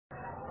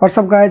What's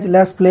up guys,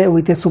 let's play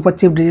with a super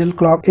cheap digital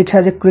clock. It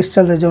has a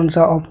crystal resonance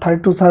of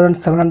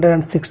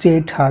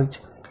 32,768 Hz.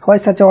 Why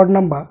such an odd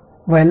number?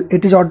 Well,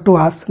 it is odd to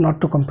us,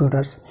 not to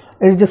computers.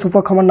 It is a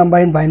super common number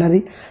in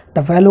binary,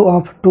 the value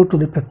of 2 to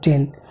the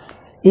 15.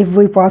 If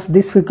we pass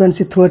this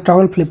frequency through a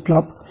toggle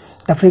flip-flop,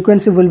 the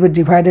frequency will be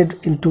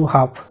divided into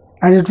half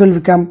and it will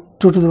become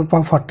 2 to the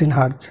power 14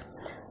 Hz.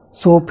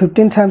 So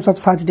 15 times of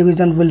such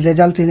division will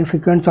result in a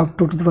frequency of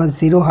 2 to the power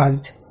 0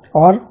 Hz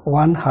or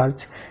 1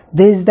 Hz.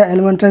 This is the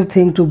elementary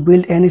thing to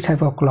build any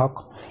type of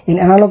clock. In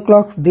analog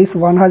clocks, this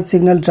 1 Hz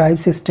signal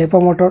drives a stepper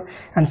motor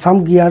and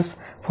some gears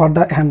for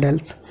the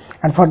handles.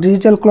 And for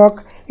digital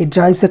clock, it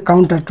drives a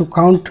counter to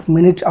count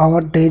minutes,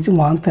 hour, days,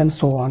 month and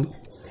so on.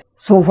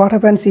 So what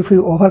happens if we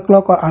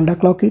overclock or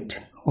underclock it?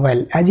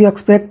 Well, as you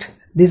expect,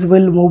 this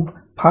will move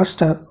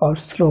faster or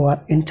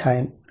slower in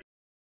time.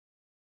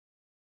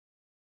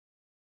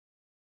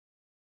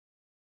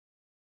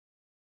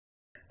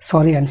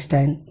 Sorry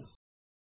Einstein.